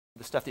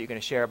the stuff that you're going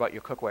to share about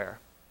your cookware.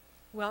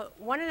 Well,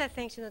 one of the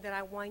things that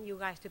I want you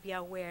guys to be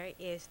aware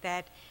is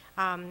that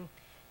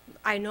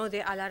I know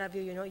that a lot of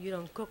you, you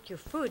don't cook your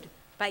food,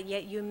 but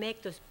yet you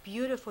make those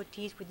beautiful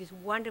teas with these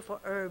wonderful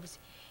herbs,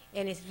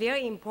 and it's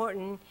very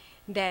important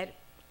that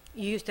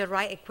you use the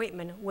right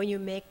equipment when you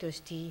make those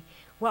tea.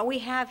 What we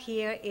have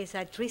here is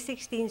a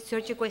 316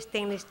 surgical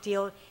stainless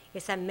steel.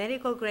 It's a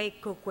medical grade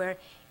cookware.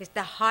 It's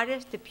the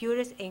hardest, the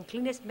purest, and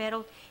cleanest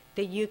metal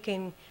that you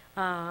can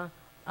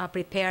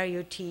prepare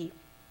your tea.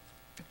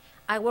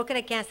 I work at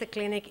a cancer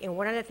clinic, and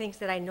one of the things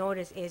that I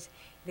notice is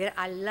that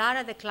a lot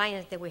of the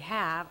clients that we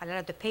have, a lot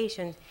of the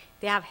patients,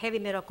 they have heavy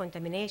metal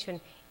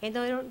contamination, and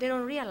they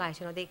don't realize,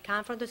 they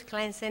come from this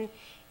cleansing,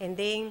 and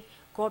then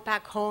go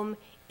back home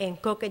and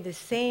cook in the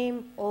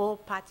same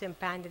old pots and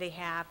pans that they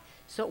have.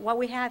 So what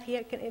we have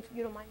here, if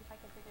you don't mind if I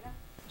can pick it up?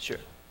 Sure.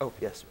 Oh,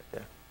 yes, right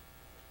there.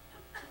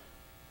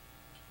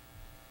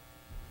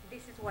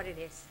 This is what it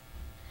is.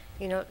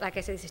 Like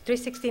I said, this is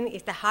 316.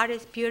 It's the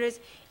hardest,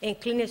 purest, and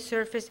cleanest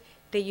surface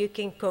that you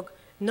can cook.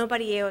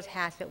 Nobody else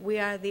has it. We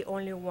are the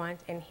only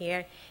ones in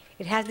here.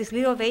 It has this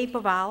little vapor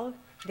valve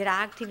that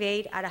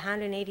activate at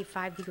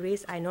 185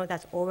 degrees. I know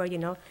that's over,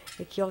 to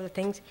kill the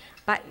things.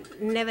 But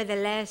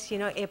nevertheless,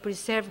 it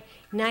preserves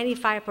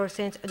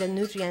 95% of the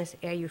nutrients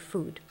in your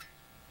food.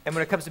 And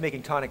when it comes to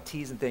making tonic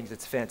teas and things,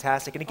 it's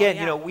fantastic. And again,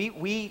 yeah.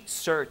 we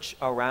search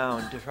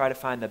around to try to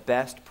find the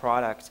best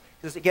products.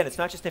 Because again, it's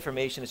not just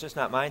information, it's just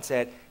not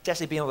mindset. It's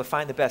actually being able to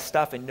find the best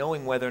stuff and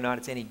knowing whether or not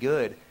it's any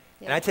good.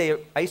 Yeah. And I tell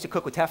you, I used to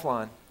cook with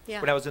Teflon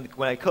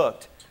when I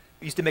cooked.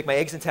 I used to make my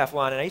eggs in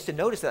Teflon, and I used to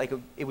notice that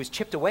it was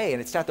chipped away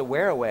and it started to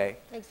wear away.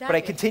 Exactly. But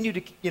I continued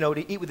to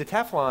to eat with the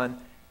Teflon,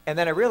 and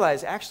then I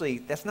realized actually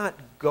that's not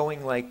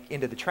going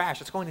into the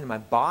trash. It's going into my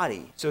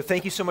body. So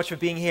thank you so much for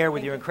being here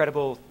with your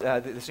incredible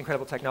this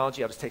incredible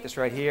technology. I'll just take this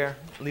right here,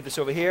 leave this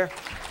over here.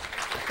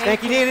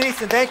 Thank you, Nina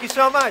Neeson. Thank you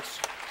so much.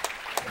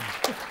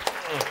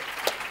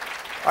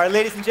 All right,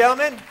 ladies and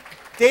gentlemen,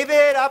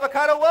 David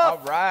Avocado Wolfe.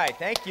 All right,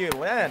 thank you,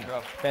 Lynn.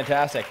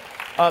 Fantastic.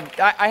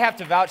 I have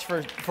to vouch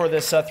for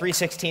this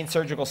 316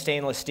 surgical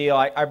stainless steel.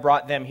 I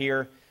brought them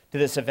here to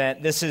this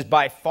event. This is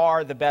by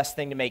far the best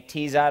thing to make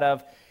teas out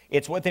of.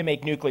 It's what they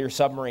make nuclear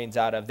submarines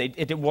out of.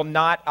 It will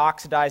not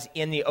oxidize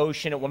in the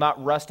ocean. It will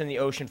not rust in the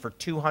ocean for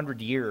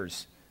 200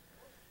 years.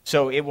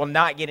 So it will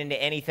not get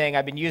into anything.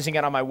 I've been using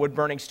it on my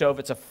wood-burning stove.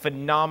 It's a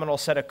phenomenal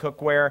set of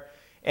cookware,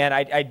 and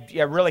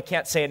I really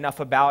can't say enough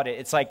about it.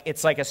 It's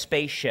like a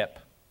spaceship.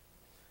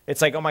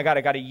 It's like, oh my God,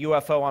 I got a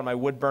UFO on my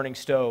wood-burning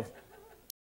stove.